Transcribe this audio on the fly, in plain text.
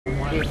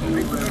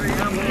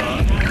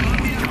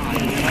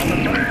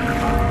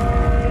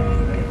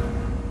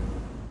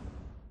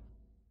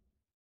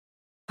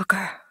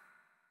Booker,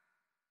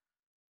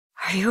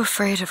 are you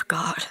afraid of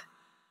God?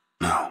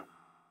 No.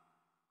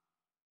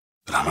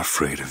 But I'm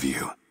afraid of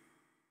you.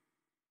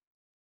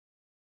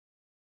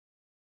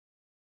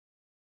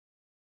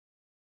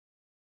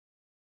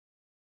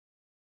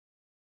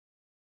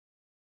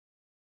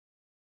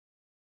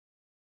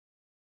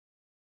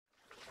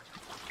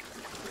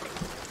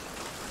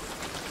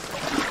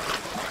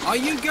 Are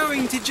you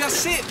going to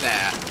just sit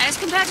there? As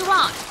compared to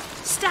what?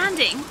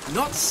 Standing?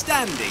 Not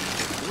standing,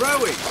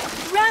 rowing.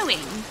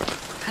 Rowing?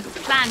 Hadn't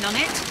planned on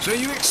it. So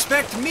you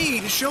expect me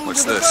to shoulder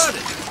What's the this?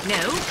 burden?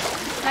 No.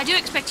 But I do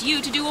expect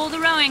you to do all the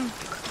rowing.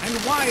 And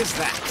why is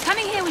that?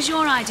 Coming here was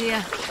your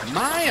idea.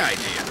 My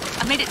idea?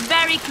 I've made it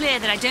very clear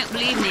that I don't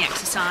believe in the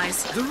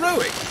exercise. The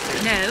rowing?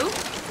 No.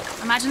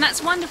 Imagine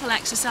that's wonderful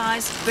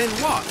exercise. Then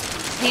what?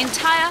 The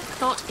entire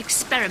thought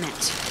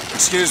experiment.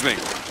 Excuse me.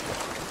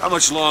 How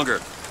much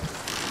longer?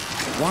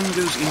 One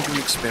goes into an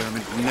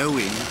experiment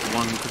knowing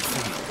one could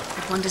fail.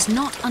 But one does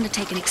not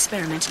undertake an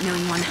experiment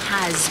knowing one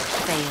has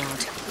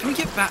failed. Can we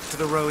get back to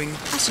the rowing?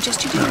 I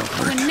suggest you do.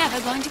 We're never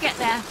going to get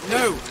there.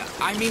 No,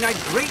 I mean I'd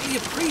greatly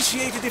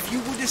appreciate it if you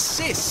would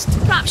assist.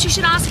 Perhaps you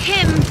should ask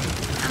him.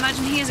 I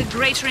imagine he has a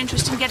greater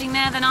interest in getting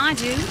there than I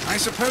do. I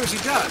suppose he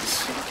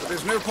does, but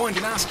there's no point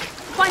in asking.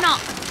 Why not?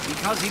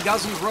 Because he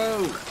doesn't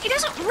row. He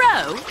doesn't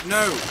row?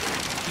 No,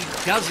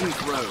 he doesn't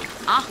row.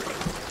 Ah,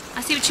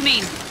 I see what you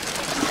mean.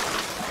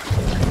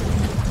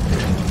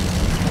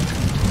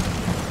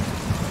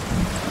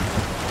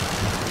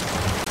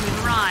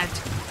 We've arrived.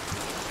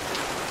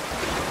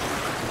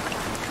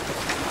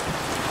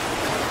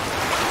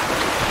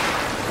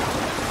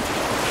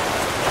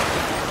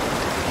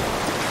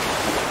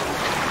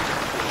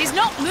 He's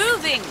not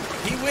moving.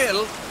 He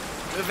will,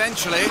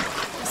 eventually.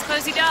 I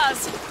suppose he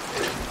does.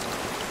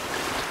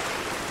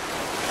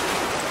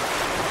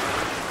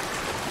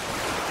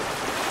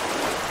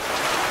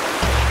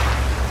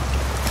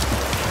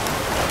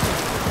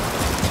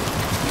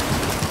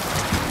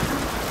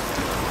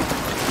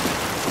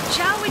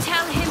 Shall we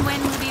tell him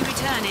when we'll be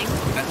returning?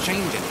 Would that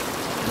change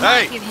anything?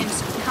 Hey! Give him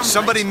some comfort.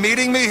 Somebody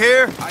meeting me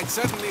here? I'd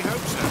certainly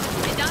hope so.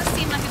 It does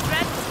seem like a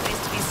dreadful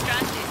place to be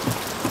stranded.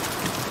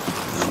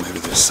 Well, maybe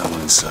there's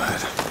someone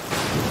inside.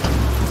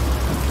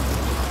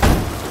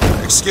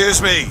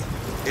 Excuse me.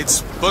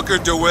 It's Booker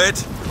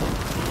DeWitt.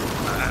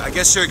 I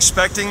guess you're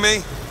expecting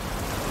me?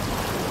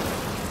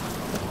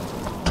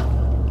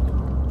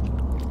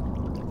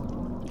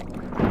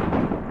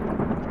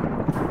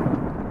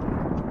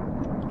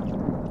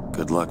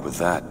 Good luck with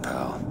that,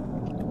 pal.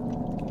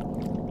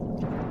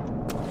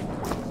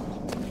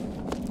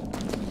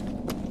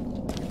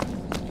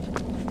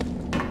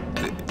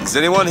 Is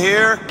anyone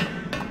here?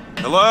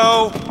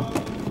 Hello?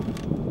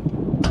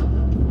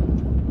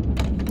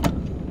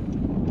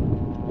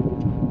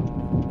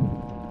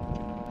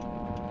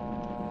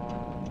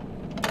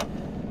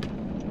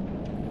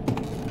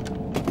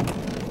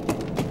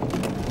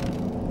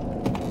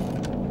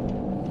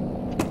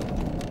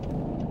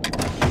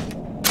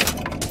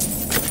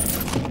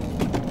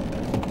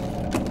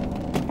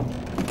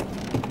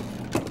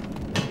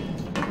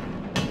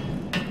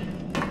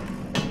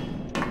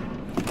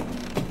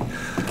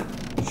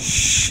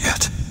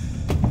 Shit.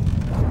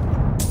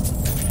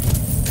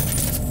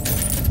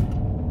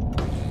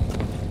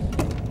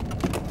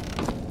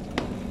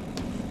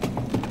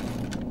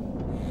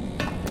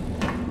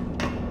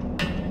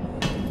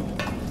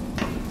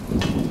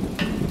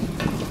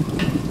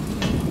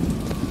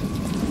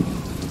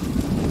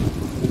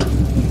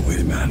 Wait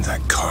a minute,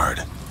 that card.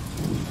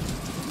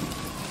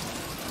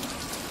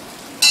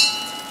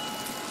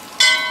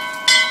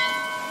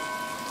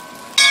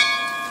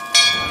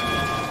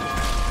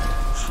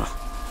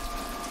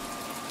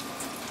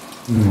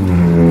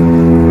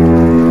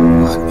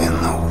 What in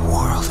the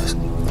world is...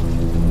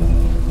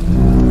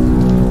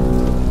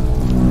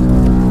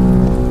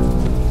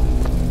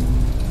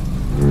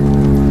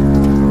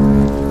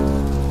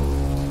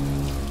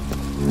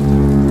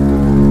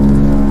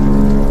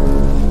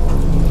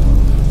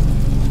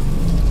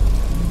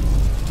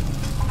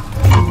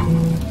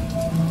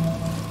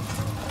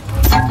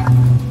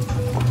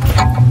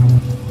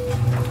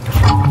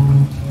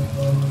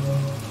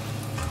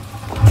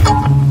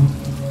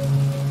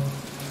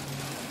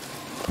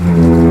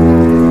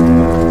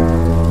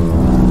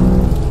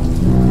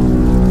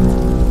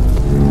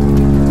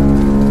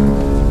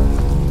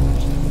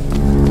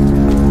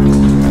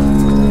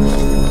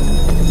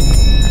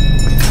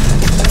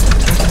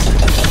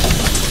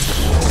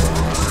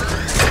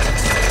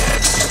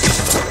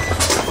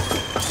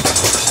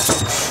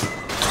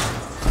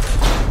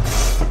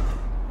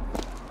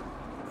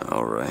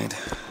 All right.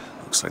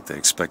 Looks like they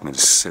expect me to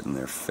sit in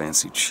their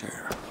fancy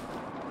chair.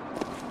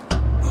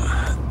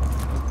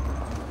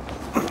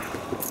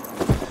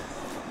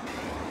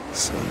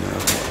 So now...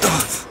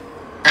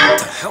 What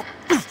the hell?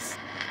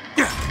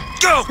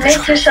 Go!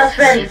 Make yourself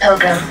ready,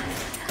 Pilgrim.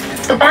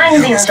 The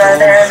bindings are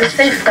there as a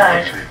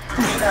safeguard.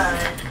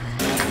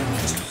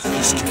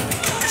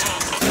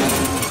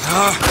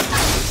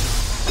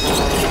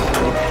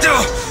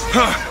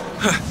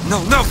 No,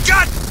 no,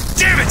 God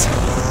damn it!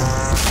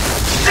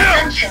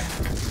 Attention.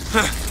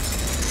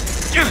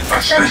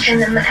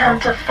 Ascension in the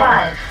count of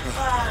 5.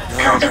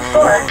 Count of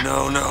 4.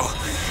 No.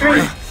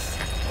 3,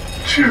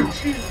 2,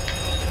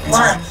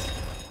 1.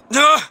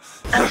 No!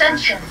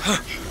 Ascension.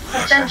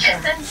 Ascension.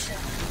 I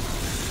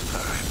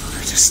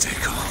just stay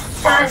calm.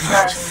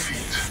 5,000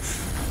 feet.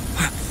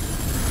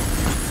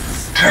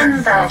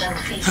 10,000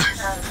 feet.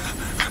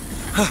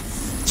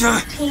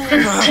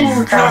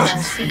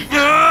 15,000 feet.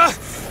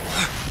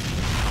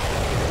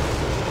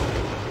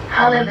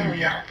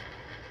 Hallelujah.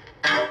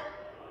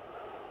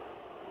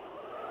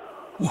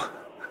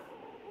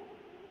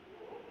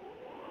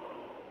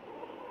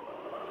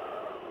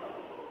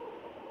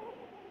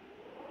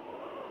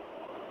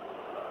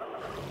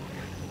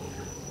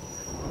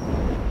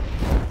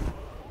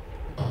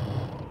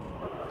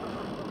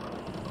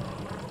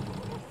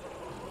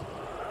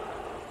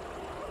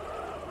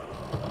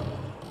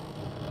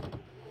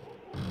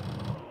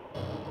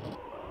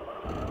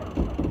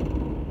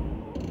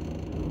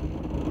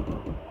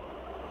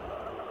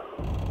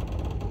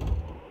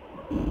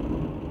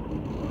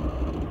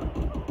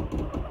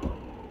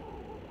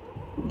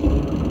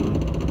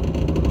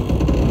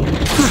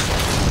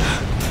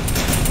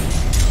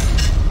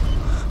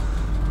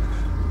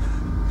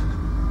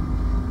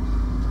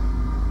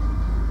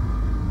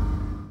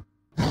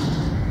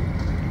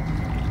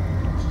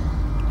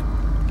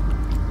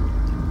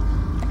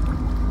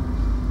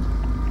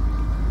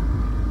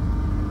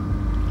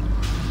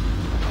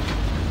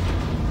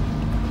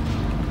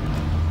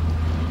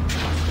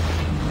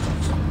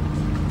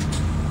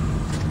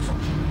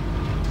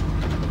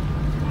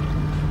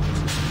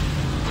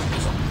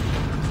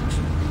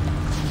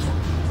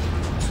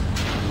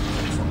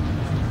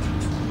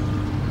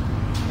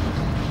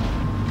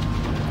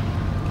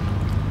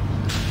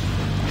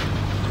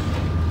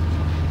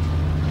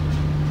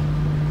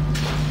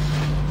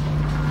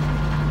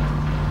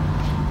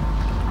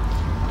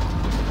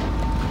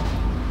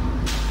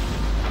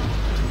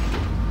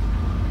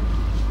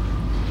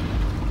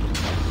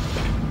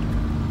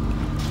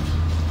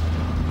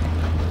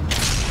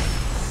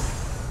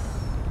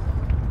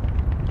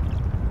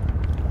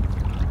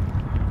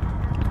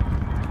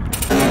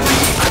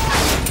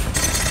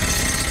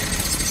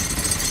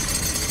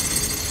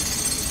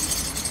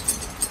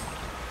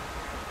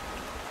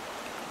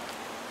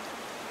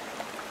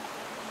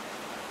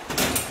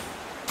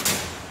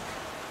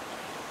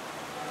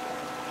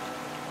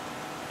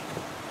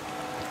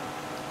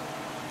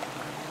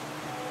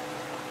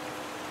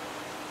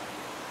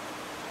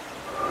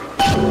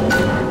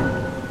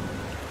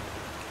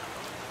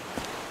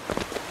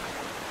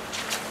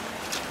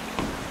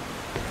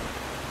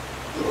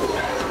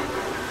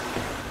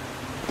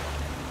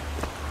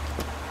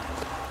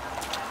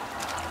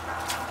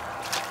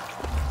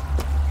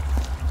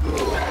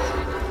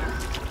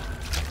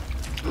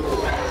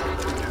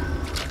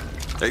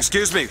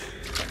 Excuse me,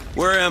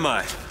 where am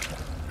I?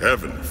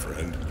 Heaven,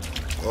 friend.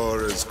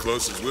 Or as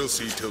close as we'll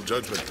see till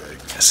Judgment Day.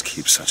 Just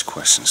keep such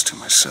questions to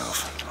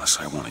myself, unless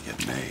I want to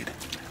get made.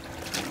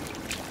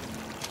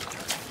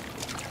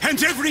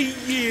 And every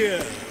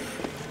year,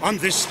 on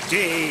this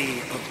day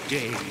of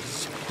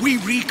days, we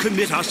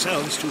recommit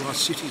ourselves to our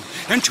city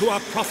and to our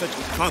prophet,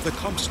 Father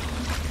Comstock.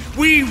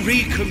 We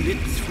recommit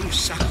through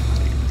sacrifice.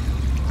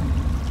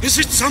 Is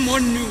it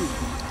someone new?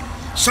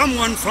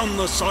 Someone from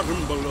the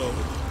Sodom below,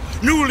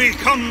 newly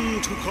come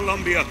to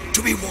Columbia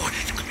to be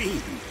washed clean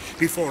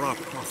before our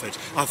prophet,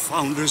 our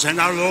founders, and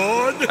our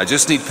Lord? I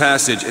just need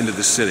passage into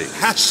the city.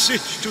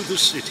 Passage to the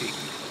city.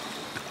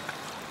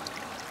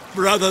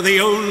 Brother, the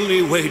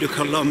only way to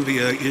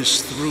Columbia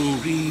is through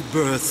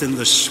rebirth in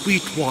the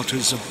sweet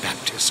waters of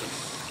baptism.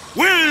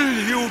 Will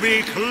you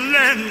be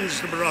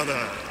cleansed,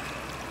 brother?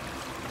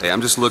 Hey,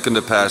 I'm just looking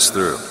to pass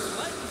through.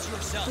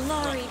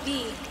 Glory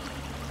be.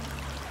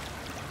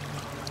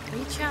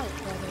 Reach out,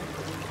 brother.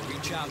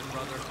 Reach out,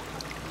 brother.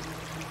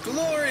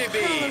 Glory be!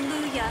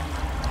 Hallelujah.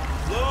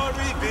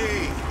 Glory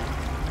be!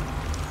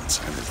 Let's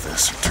end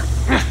this.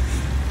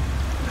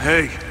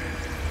 Hey!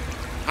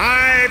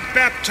 I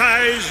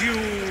baptize you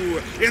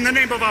in the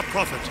name of our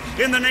prophet,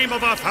 in the name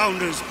of our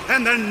founders,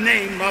 and the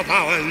name of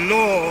our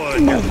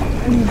Lord.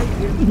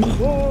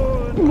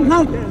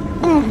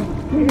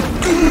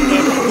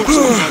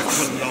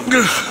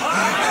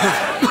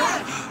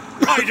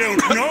 I don't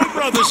know,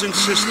 brothers and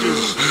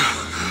sisters,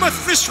 but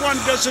this one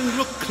doesn't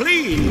look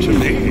clean to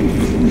me.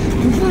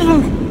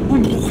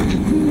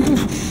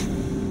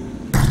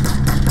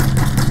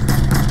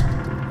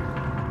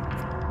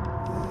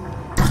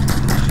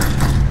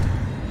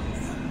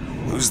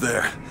 Who's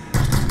there?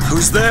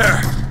 Who's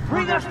there?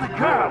 Bring us the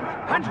girl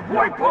and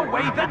wipe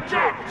away the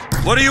debt!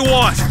 What do you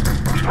want?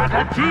 Got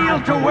a deal,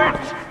 DeWitt!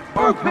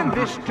 Open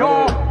this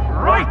door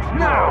right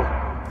now!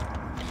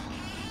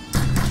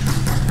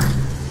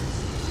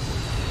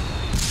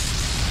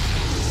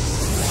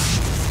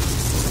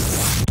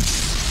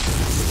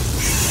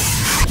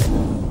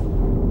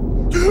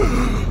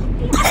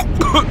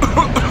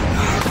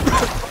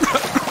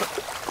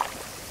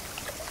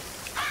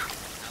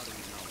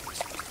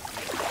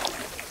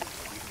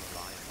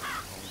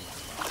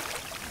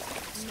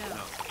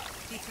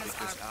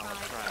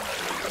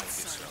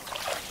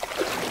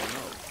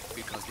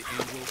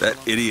 That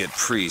idiot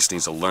priest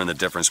needs to learn the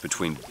difference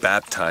between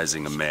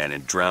baptizing a man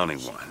and drowning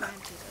one.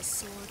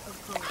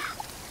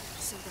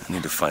 I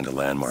need to find a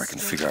landmark and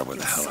figure out where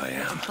the hell I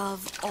am.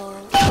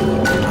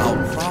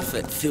 Our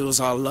prophet fills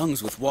our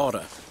lungs with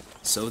water,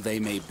 so they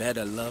may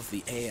better love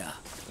the air.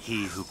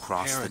 He who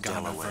crossed the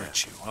Delaware,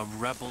 a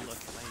rebel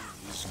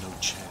aflame, is no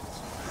chance.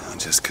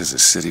 Just because the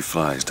city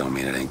flies don't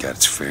mean it ain't got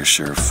its fair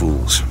share of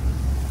fools.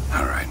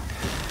 All right.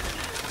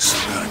 Some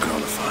kind of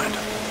girl to find.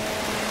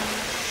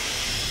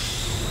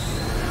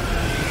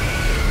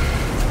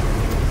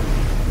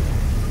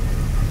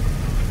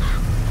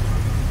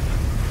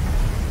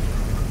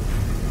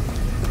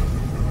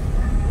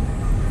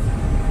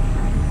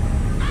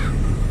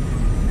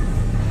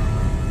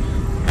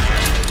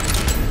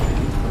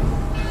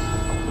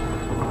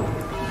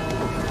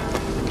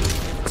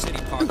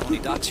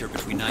 Docks here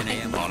between 9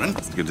 a.m. Morning.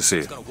 Good to see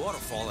you. It's got a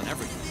waterfall and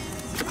everything.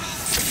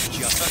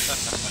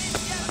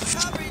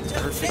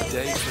 Perfect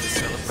day for the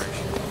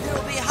celebration. There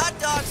will be hot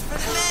dogs for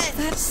the men.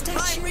 That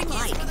statue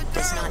light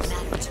does not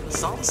matter to me.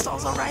 Salt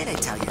stall's all right, I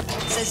tell you.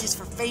 It says it's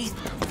for faith,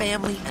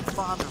 family, and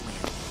fatherland.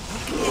 Who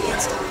can be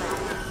against all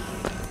that?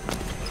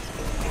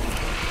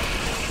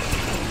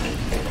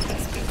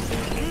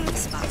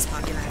 Spot's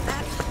popular at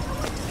that.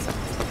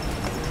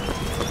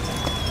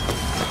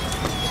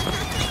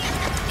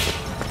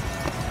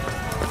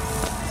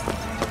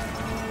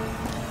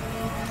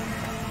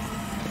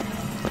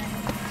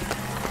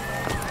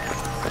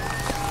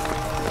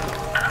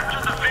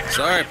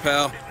 Sorry,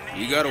 pal.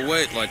 You gotta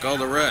wait like all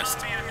the rest.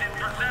 And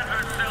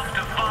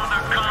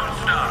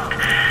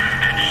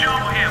show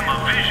him a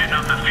vision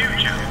of the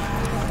future.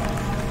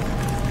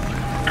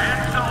 And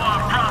so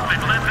our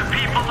prophet led the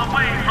people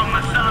away from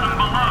the Sodom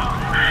below,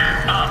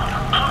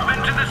 up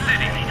into the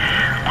city,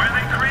 where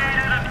they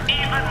created an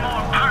even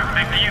more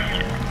perfect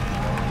union.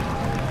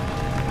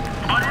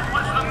 But it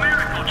was the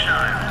miracle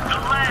child,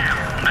 the lamb,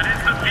 that is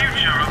the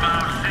future of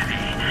our city.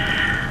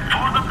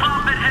 For the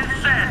prophet had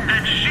said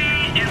that she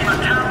in the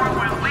tower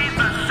will lead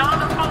the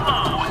Sodom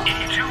below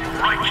into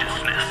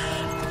righteousness.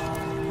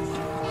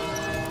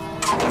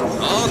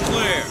 All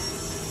clear.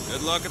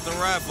 Good luck at the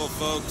raffle,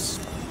 folks.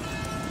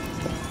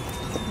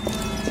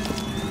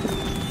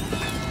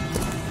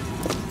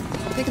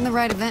 Picking the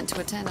right event to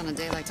attend on a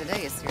day like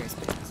today is serious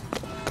business.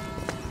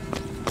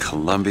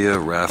 Columbia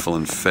Raffle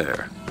and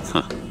Fair.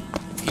 Huh.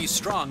 He's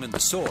strong in the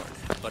sword,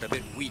 but a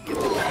bit weak at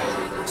the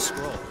carrying the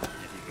scroll.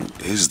 Who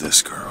is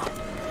this girl?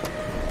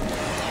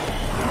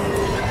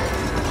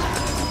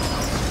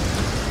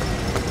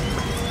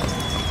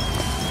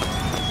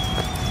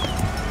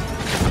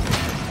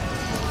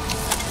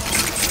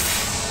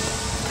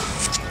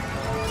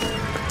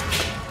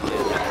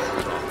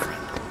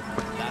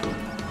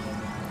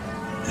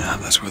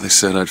 That's where they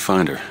said I'd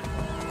find her.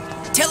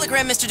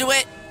 Telegram, Mr.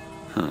 DeWitt.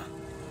 Huh.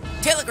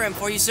 Telegram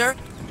for you, sir.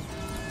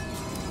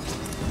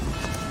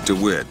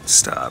 DeWitt,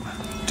 stop.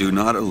 Do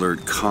not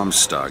alert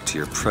Comstock to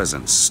your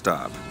presence.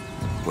 Stop.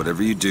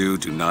 Whatever you do,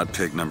 do not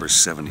pick number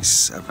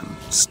 77.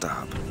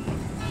 Stop.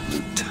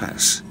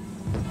 Lutess.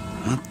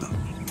 What the?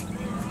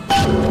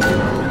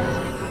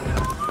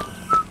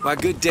 Why,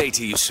 good day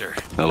to you, sir.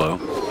 Hello.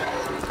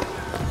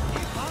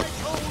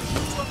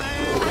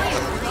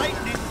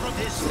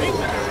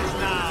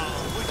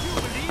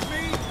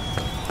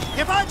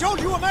 If I told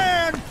you a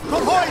man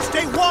could hoist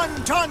a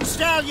 1-ton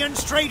stallion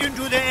straight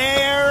into the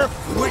air,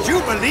 would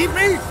you believe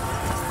me?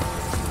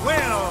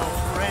 Well,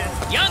 friend.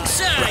 Young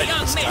sir,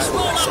 young miss,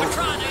 roll up and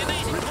try to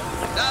amazing.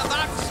 The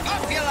Vox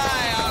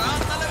Populi are on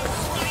the loose.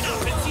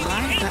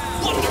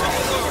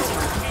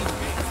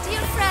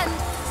 Dear friend,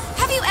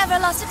 have you ever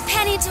lost a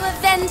penny to a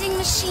vending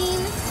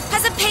machine?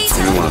 Has a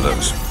patron You're one of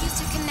those. refused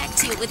to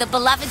connect you with a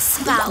beloved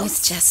spouse?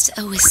 With just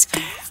a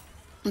whisper.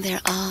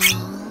 They're all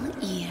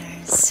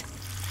ears.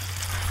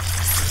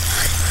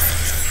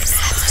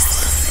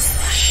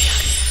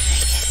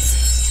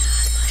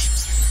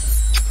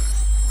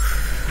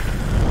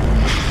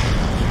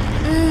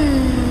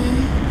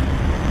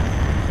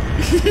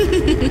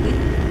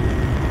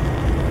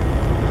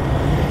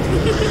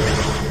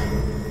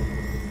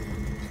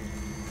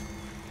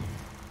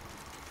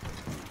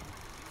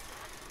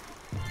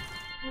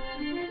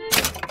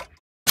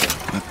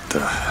 What the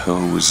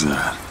hell was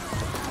that?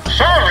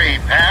 Sorry,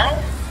 pal.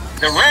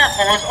 The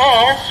raffle is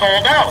all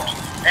sold out.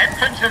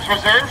 Entrance is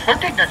reserved for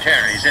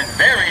dignitaries and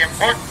very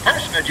important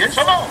personages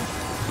alone.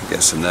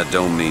 Guessing that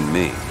don't mean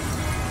me.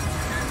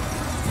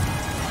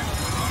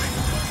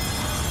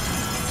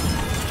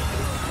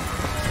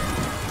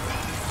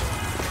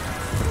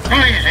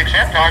 Please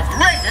accept our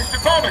greatest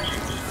apologies.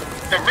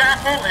 The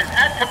raffle is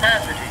at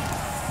capacity.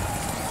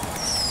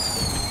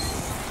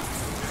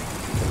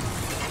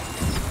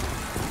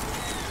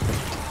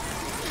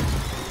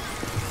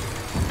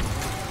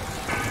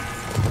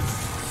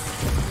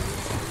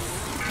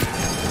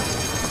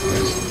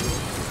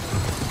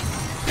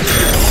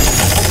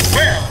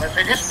 Well, if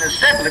it isn't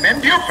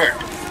Assemblyman Buford,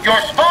 your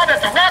spot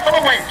at the raffle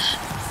awaits.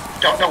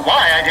 Don't know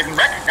why I didn't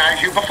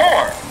recognize you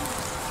before.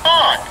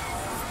 Odd.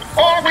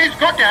 Always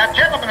good to have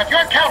gentlemen of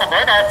your caliber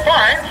at our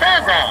fine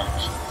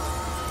fairgrounds.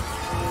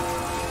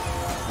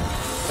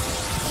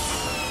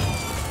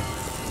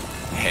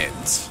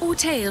 Heads. Or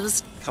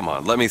tails. Come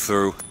on, let me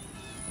through.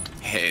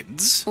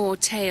 Heads. Or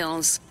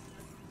tails.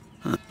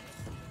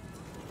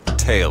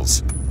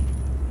 Tails.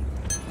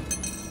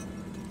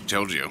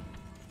 Told you.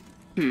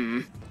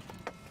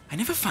 I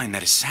never find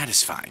that as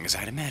satisfying as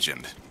I'd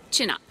imagined.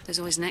 Chin up. There's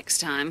always next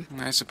time.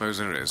 I suppose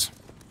there is.